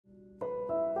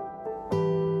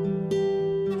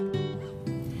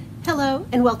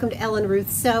and welcome to Ellen Ruth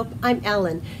Soap. I'm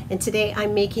Ellen, and today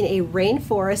I'm making a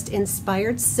rainforest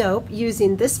inspired soap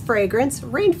using this fragrance,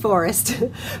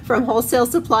 Rainforest, from Wholesale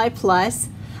Supply Plus.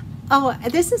 Oh,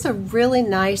 this is a really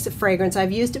nice fragrance.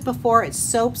 I've used it before. It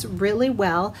soaps really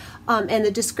well. And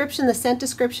the description, the scent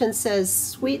description says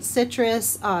sweet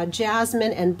citrus,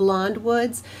 jasmine, and blonde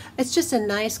woods. It's just a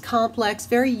nice, complex,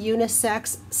 very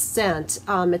unisex scent.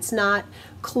 It's not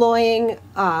cloying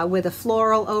with a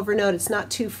floral overnote. It's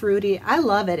not too fruity. I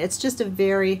love it. It's just a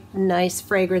very nice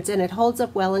fragrance, and it holds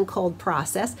up well in cold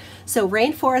process. So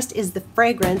Rainforest is the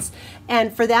fragrance,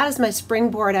 and for that as my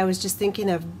springboard, I was just thinking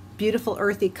of beautiful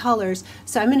earthy colors.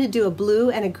 So I'm going to do a blue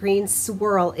and a green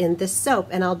swirl in this soap,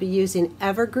 and I'll be using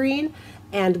evergreen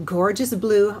and gorgeous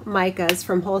blue micas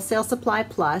from Wholesale Supply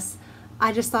Plus.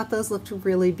 I just thought those looked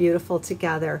really beautiful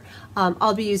together.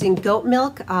 I'll be using goat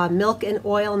milk, milk and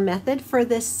oil method for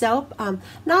this soap.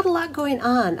 Not a lot going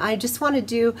on. I just want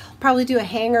to probably do a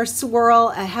hanger swirl,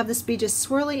 have this be just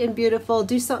swirly and beautiful,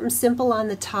 do something simple on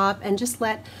the top, and just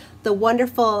let the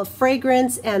wonderful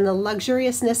fragrance and the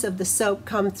luxuriousness of the soap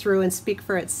come through and speak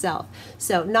for itself.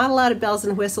 So not a lot of bells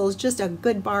and whistles, just a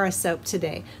good bar of soap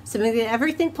today. So I'm going to get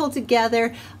everything pulled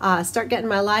together, start getting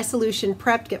my lye solution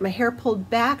prepped, get my hair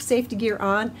pulled back, safety gear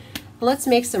on. Let's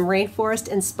make some rainforest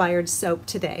inspired soap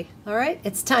today. All right,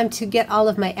 it's time to get all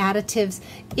of my additives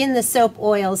in the soap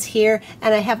oils here,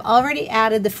 and I have already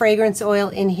added the fragrance oil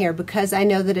in here because I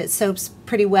know that it soaps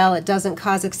pretty well. It doesn't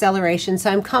cause acceleration, so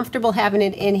I'm comfortable having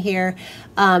it in here.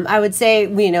 I would say,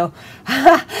 you know,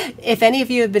 if any of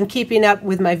you have been keeping up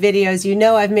with my videos, you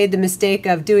know I've made the mistake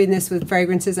of doing this with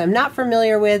fragrances I'm not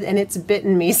familiar with, and it's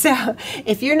bitten me. So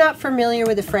if you're not familiar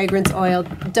with the fragrance oil,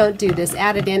 don't do this.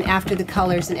 Add it in after the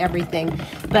colors and everything.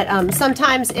 But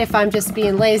sometimes if I'm just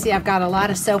being lazy, I've got a lot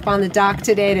of soap on the dock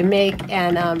today to make,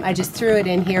 and I just threw it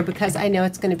in here because I know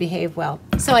it's going to behave well.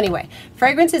 So anyway,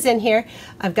 fragrance is in here.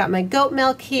 I've got my goat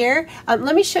milk here.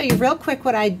 Let me show you real quick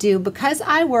what I do. Because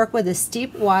I work with a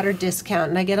steep water discount,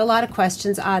 and I get a lot of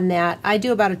questions on that, I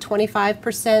do about a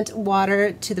 25%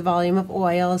 water to the volume of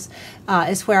oils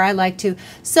is where I like to.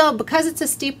 So because it's a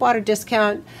steep water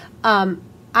discount,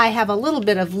 I have a little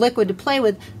bit of liquid to play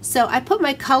with, so I put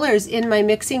my colors in my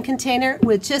mixing container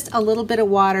with just a little bit of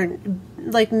water,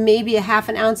 like maybe a half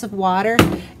an ounce of water,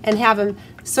 and have them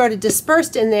sort of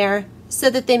dispersed in there so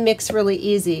that they mix really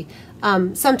easy.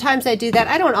 Sometimes I do that.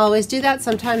 I don't always do that.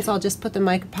 Sometimes I'll just put the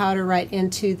mica powder right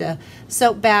into the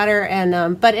soap batter.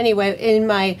 And but anyway, in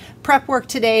my prep work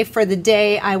today for the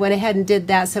day, I went ahead and did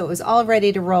that, so it was all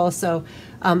ready to roll. So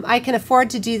I can afford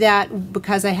to do that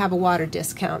because I have a water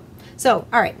discount. So,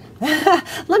 all right,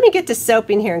 let me get to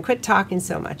soaping here and quit talking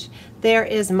so much. There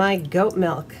is my goat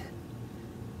milk.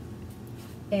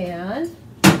 And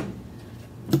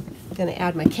I'm going to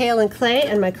add my kaolin clay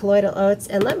and my colloidal oats.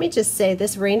 And let me just say,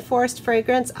 this rainforest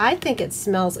fragrance, I think it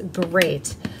smells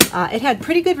great. It had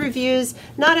pretty good reviews.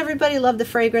 Not everybody loved the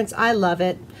fragrance. I love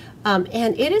it. And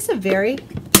it is a very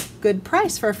good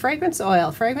price for a fragrance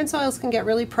oil. Fragrance oils can get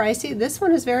really pricey. This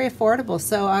one is very affordable,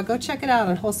 so go check it out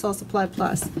on Wholesale Supply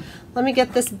Plus. Let me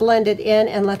get this blended in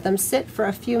and let them sit for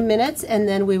a few minutes, and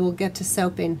then we will get to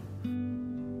soaping.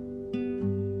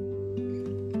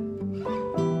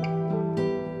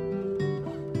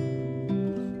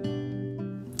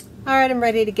 All right, I'm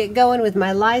ready to get going with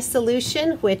my lye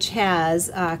solution, which has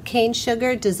cane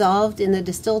sugar dissolved in the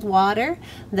distilled water.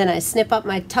 Then I snip up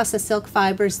my tussa silk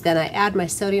fibers, then I add my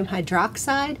sodium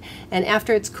hydroxide, and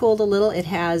after it's cooled a little, it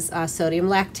has sodium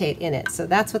lactate in it. So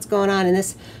that's what's going on in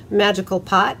this magical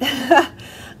pot.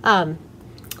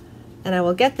 And I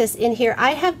will get this in here.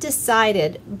 I have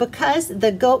decided, because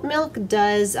the goat milk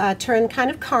does turn kind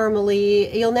of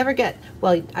caramely, you'll never get,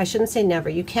 well, I shouldn't say never,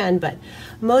 you can, but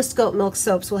most goat milk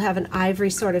soaps will have an ivory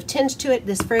sort of tinge to it.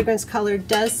 This fragrance color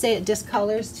does say it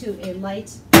discolors to a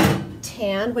light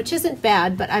tan, which isn't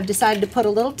bad, but I've decided to put a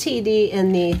little TD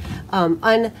in the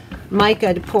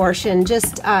unmica'd portion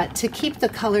just to keep the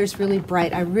colors really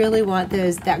bright. I really want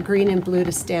that green and blue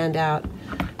to stand out.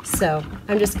 So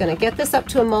I'm just going to get this up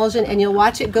to emulsion, and you'll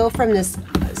watch it go from this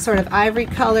sort of ivory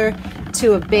color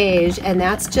to a beige, and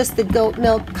that's just the goat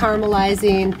milk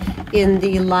caramelizing in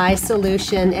the lye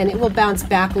solution, and it will bounce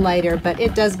back lighter, but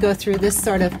it does go through this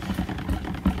sort of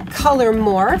color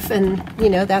morph, and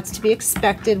you know, that's to be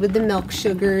expected with the milk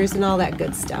sugars and all that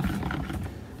good stuff.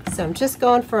 So I'm just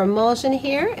going for emulsion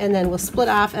here, and then we'll split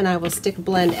off, and I will stick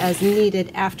blend as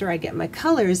needed after I get my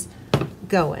colors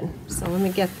going. So let me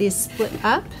get these split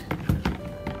up.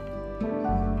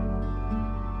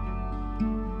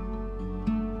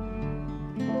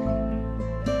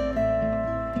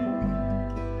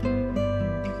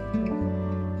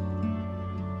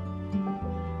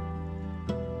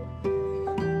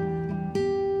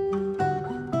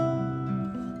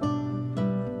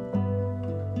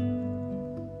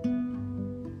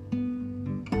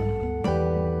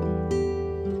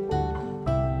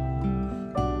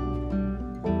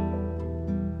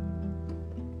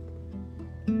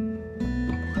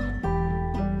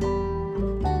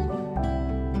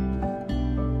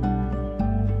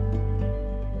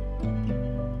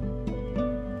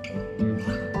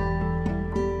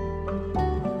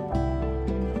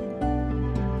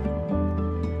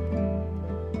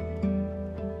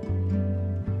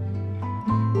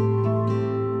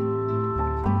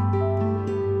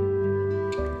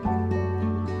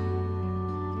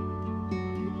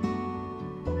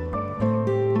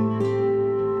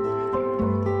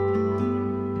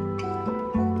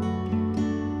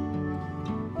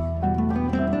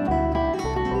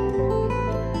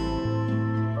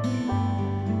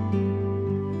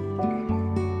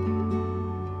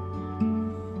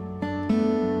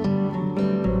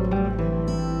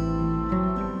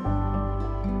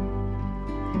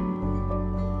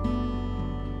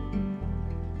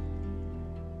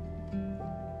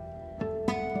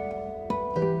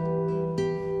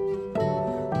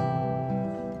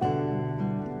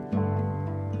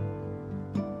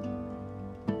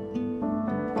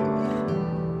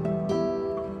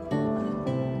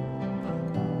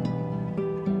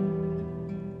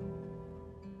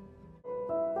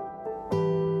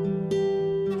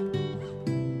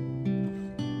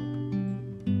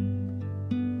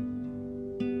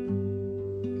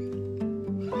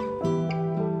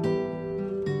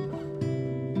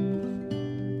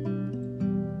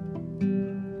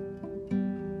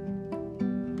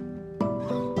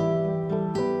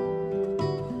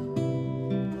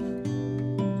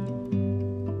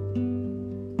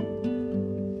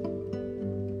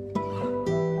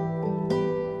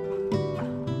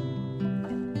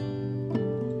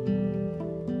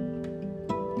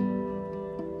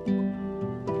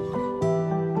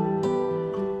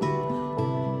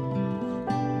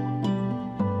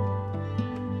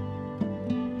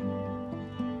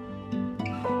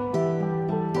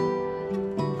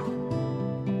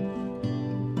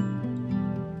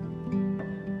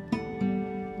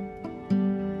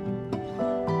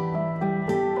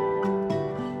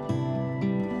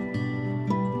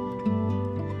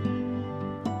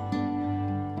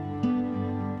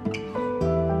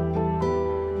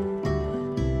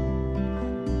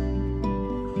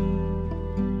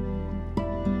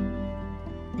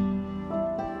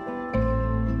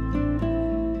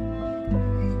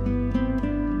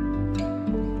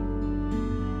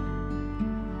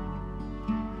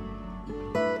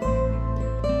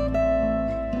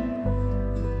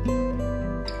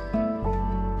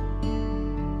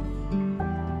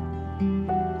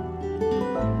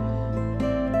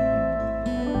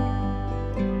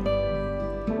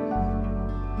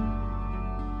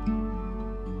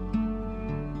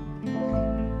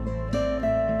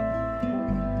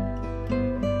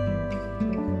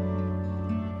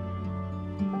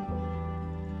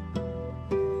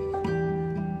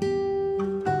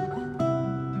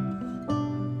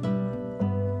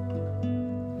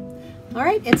 All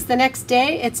right, it's the next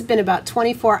day. It's been about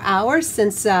 24 hours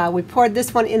since we poured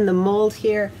this one in the mold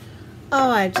here.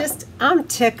 Oh, I'm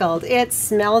tickled. It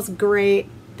smells great.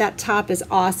 That top is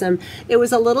awesome. It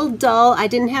was a little dull. I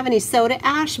didn't have any soda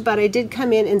ash, but I did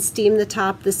come in and steam the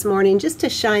top this morning just to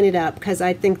shine it up because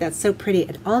I think that's so pretty.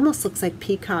 It almost looks like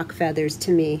peacock feathers to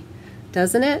me,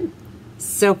 doesn't it?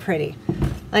 So pretty.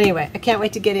 Anyway, I can't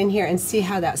wait to get in here and see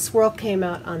how that swirl came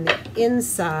out on the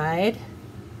inside.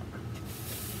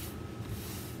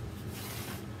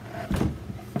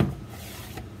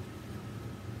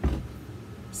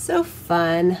 So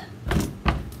fun.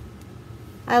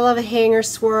 I love a hanger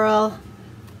swirl.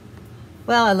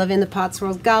 Well, I love in the pot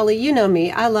swirls. Golly, you know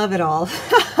me, I love it all.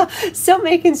 Soap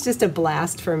making's just a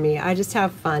blast for me. I just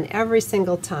have fun every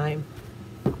single time.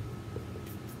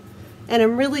 And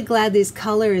I'm really glad these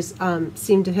colors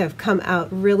seem to have come out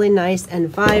really nice and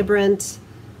vibrant.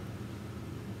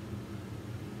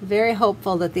 Very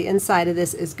hopeful that the inside of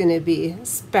this is going to be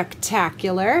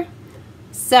spectacular.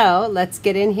 So let's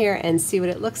get in here and see what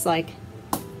it looks like.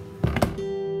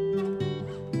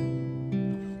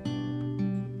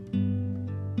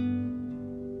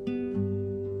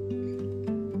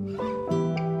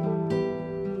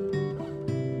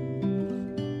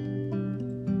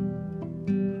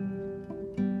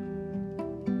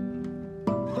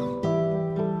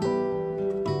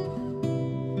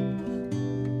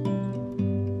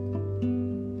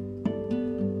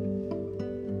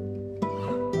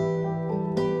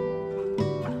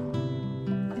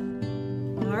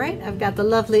 I've got the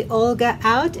lovely Olga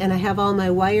out and I have all my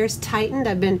wires tightened.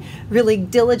 I've been really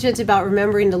diligent about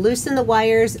remembering to loosen the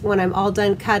wires when I'm all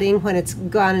done cutting, when it's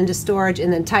gone into storage,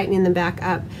 and then tightening them back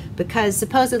up because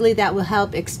supposedly that will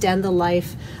help extend the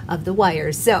life of the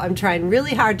wires. So I'm trying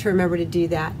really hard to remember to do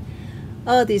that.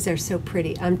 Oh, these are so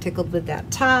pretty. I'm tickled with that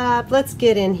top. Let's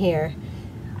get in here.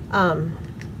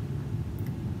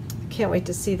 Can't wait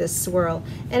to see this swirl.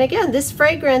 And again, this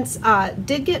fragrance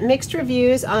did get mixed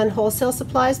reviews on Wholesale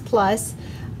Supplies Plus,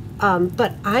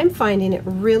 but I'm finding it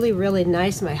really, really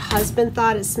nice. My husband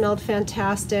thought it smelled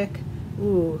fantastic.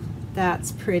 Ooh,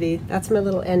 that's pretty. That's my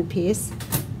little end piece.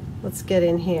 Let's get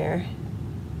in here.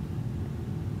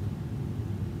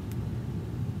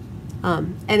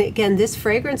 And again, this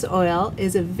fragrance oil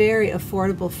is a very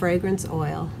affordable fragrance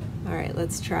oil. All right,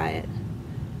 let's try it.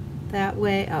 That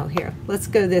way. Oh, here, let's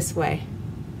go this way.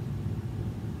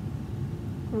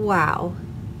 Wow,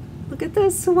 look at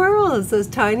those swirls, those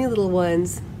tiny little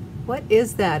ones. What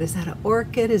is that? Is that an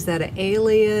orchid? Is that an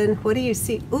alien? What do you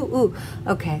see? Ooh, ooh.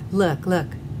 Okay, look, look.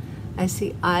 I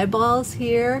see eyeballs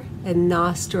here and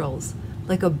nostrils,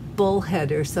 like a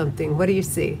bullhead or something. What do you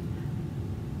see?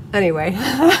 Anyway,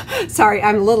 sorry,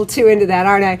 I'm a little too into that,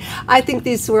 aren't I? I think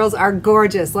these swirls are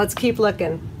gorgeous. Let's keep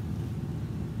looking.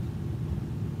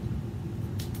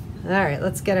 All right,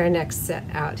 let's get our next set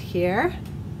out here.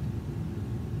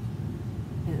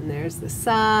 And there's the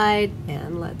side,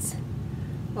 and let's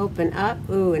open up.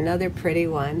 Ooh, another pretty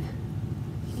one.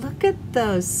 Look at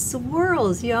those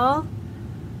swirls, y'all.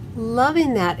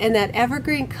 Loving that, and that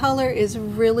evergreen color is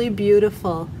really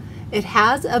beautiful. It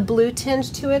has a blue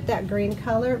tinge to it, that green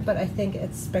color, but I think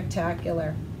it's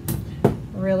spectacular.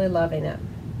 Really loving it.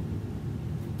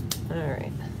 All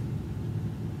right.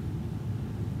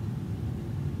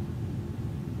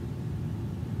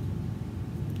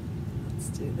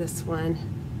 Do this one.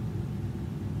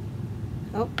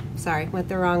 Oh, sorry, went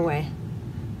the wrong way.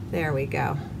 There we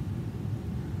go.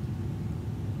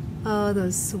 Oh,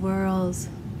 those swirls.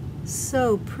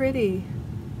 So pretty.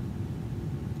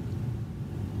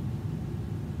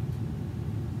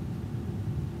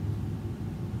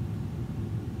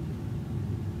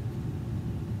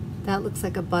 That looks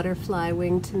like a butterfly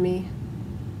wing to me.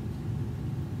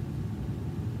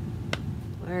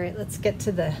 All right, let's get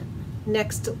to the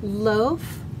next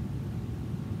loaf.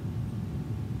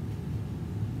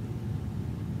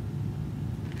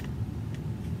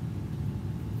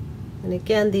 And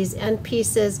again, these end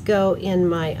pieces go in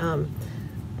my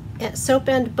soap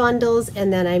end bundles,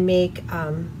 and then I make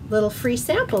little free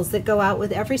samples that go out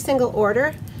with every single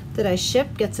order that I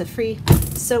ship. Gets a free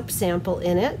soap sample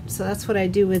in it. So that's what I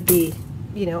do with the,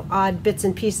 you know, odd bits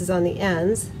and pieces on the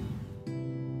ends.